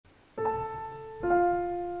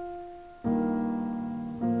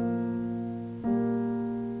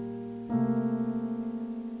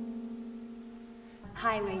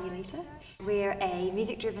Ulita. We're a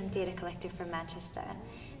music-driven theatre collective from Manchester.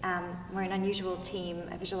 We're an unusual team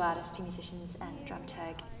of visual artists, two musicians and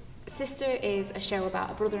dramaturg. Sister is a show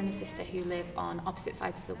about a brother and a sister who live on opposite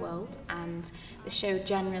sides of the world, and the show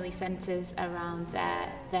generally centres around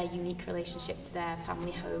their unique relationship to their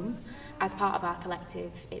family home. As part of our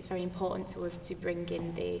collective, it's very important to us to bring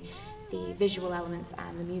in the visual elements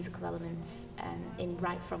and the musical elements in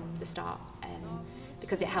right from the start,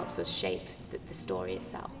 because it helps us shape the story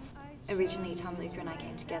itself. Originally, Tom, Luca and I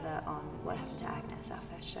came together on What Happened to Agnes, our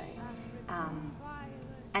first show.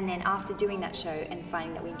 And then after doing that show and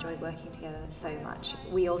finding that we enjoyed working together so much,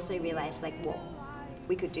 we also realised like what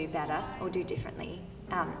we could do better or do differently.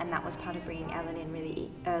 And that was part of bringing Ellen in really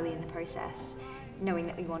early in the process, knowing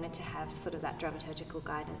that we wanted to have sort of that dramaturgical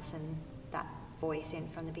guidance and that voice in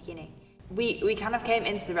from the beginning. We kind of came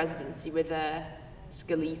into the residency with a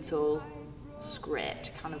skeletal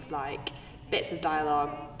script, kind of like bits of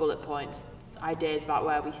dialogue, bullet points, ideas about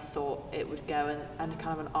where we thought it would go, and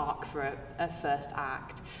kind of an arc for a first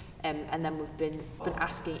act. And then we've been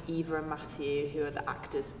asking Eva and Matthew, who are the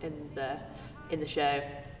actors in the show,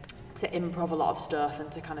 to improv a lot of stuff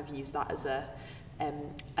and to kind of use that as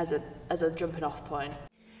a jumping off point.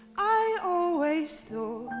 I always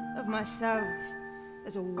thought of myself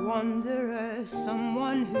as a wanderer,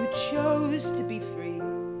 someone who chose to be free.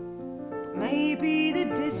 But maybe the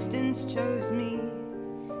distance chose me.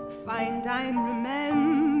 Find I'm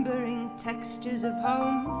remembering textures of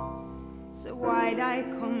home. So why'd I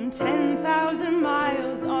come 10,000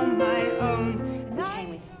 miles on my own? We came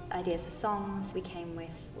with ideas for songs.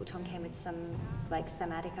 Tom came with some like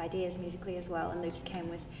thematic ideas musically as well, and Luca came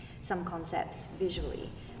with some concepts visually.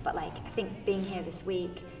 But like I think being here this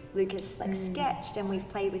week, Luca's like sketched, and we've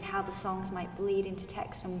played with how the songs might bleed into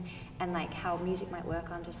text and like how music might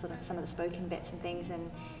work onto sort of some of the spoken bits and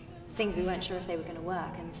things we weren't sure if they were going to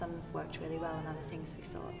work, and some have worked really well, and other things we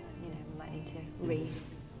thought, you know, we might need to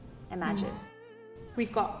reimagine.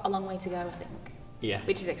 We've got a long way to go, I think. Yeah.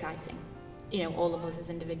 Which is exciting. You know, all of us as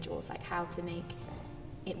individuals, like how to make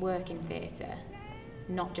it work in theatre,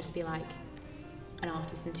 not just be like an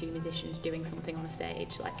artist and two musicians doing something on a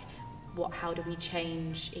stage. Like, how do we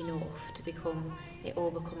change enough to become, it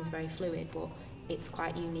all becomes very fluid, but it's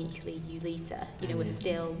quite uniquely Ulita. You know, we're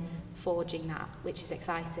still forging that, which is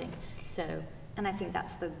exciting. So, and I think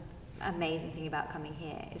that's the amazing thing about coming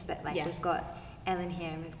here, is that like we've got Ellen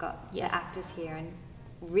here and we've got the actors here, and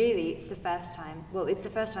really it's the first time we've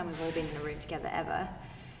all been in a room together ever,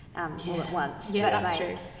 all at once. Yeah, but that's like,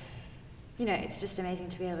 true. You know, it's just amazing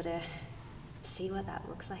to be able to see what that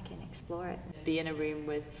looks like and explore it. To be in a room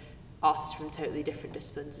with artists from totally different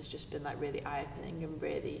disciplines has just been like really eye-opening and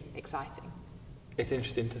really exciting. It's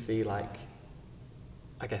interesting to see, like,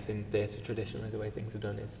 I guess in theatre traditionally the way things are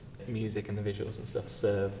done is music and the visuals and stuff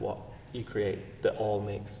serve what you create, that all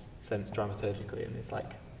makes sense dramaturgically and it's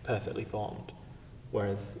like perfectly formed.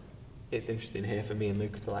 Whereas it's interesting here for me and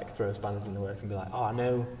Luca to like throw spanners in the works and be like, oh, I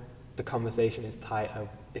know the conversation is tight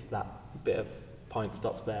if that bit of point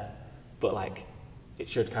stops there, but like it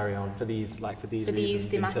should carry on for these reasons,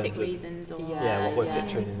 thematic reasons, or what we're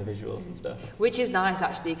picturing in the visuals and stuff. Which is nice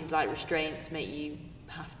actually, because like restraints make you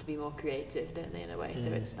have to be more creative, don't they, in a way? So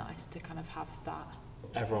it's nice to kind of have that.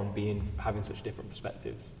 Everyone having such different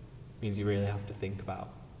perspectives means you really have to think about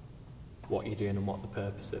what you're doing and what the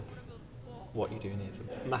purpose of what you're doing is.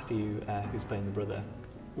 Matthew, who's playing the brother,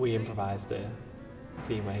 we improvised a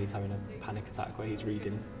scene where he's having a panic attack, where he's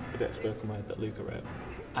reading a bit of spoken word that Luca wrote.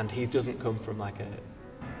 And he doesn't come from like a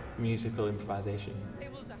musical improvisation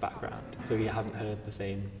background, so he hasn't heard the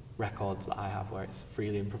same records that I have, where it's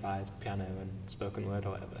freely improvised piano and spoken word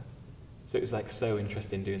or whatever. So it was like so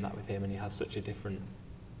interesting doing that with him, and he has such a different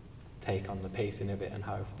take on the pacing of it and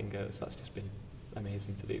how everything goes. That's just been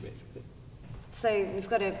amazing to do, basically. So we've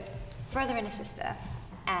got a brother and a sister,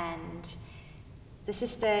 and the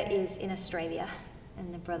sister is in Australia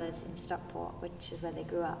and the brother's in Stockport, which is where they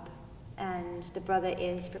grew up. And the brother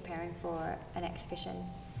is preparing for an exhibition.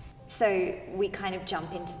 So we kind of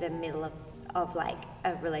jump into the middle of like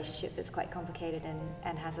a relationship that's quite complicated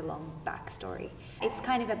and has a long backstory. It's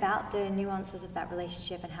kind of about the nuances of that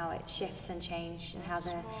relationship and how it shifts and changes, and how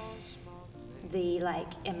the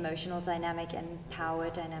like emotional dynamic and power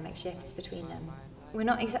dynamic shifts between them. We're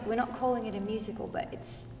not calling it a musical, but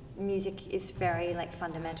music is very like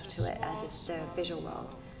fundamental to it, as is the visual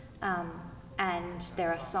world. And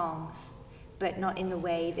there are songs, but not in the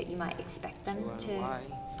way that you might expect them to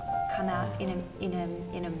come out in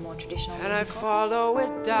a more traditional musical. And I follow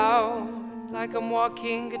it down like I'm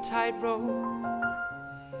walking a tightrope,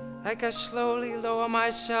 like I slowly lower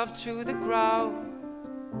myself to the ground.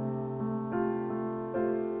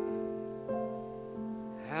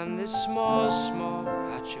 and this small, small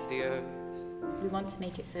patch of the earth. We want to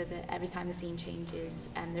make it so that every time the scene changes,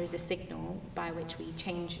 there is a signal by which we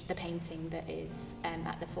change the painting that is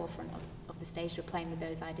at the forefront of the stage. We're playing with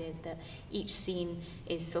those ideas that each scene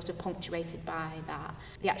is sort of punctuated by that.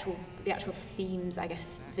 The actual themes, I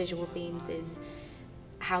guess, visual themes, is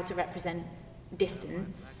how to represent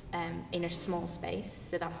distance in a small space,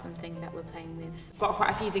 so that's something that we're playing with. Got quite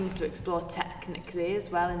a few things to explore technically as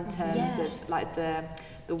well, in terms of like the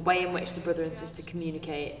way in which the brother and sister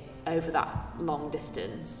communicate over that long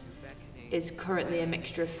distance is currently a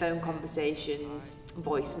mixture of phone conversations,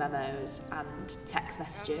 voice memos and text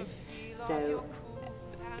messages. So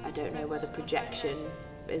I don't know whether projection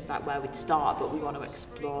is like where we'd start, but we want to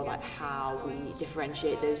explore like how we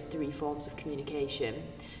differentiate those three forms of communication,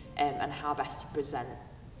 and how best to present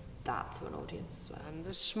that to an audience as well. And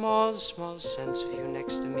the small, small sense of you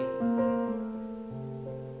next to me,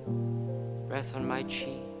 breath on my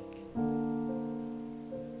cheek,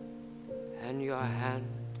 and your hand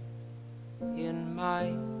in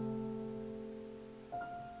mine.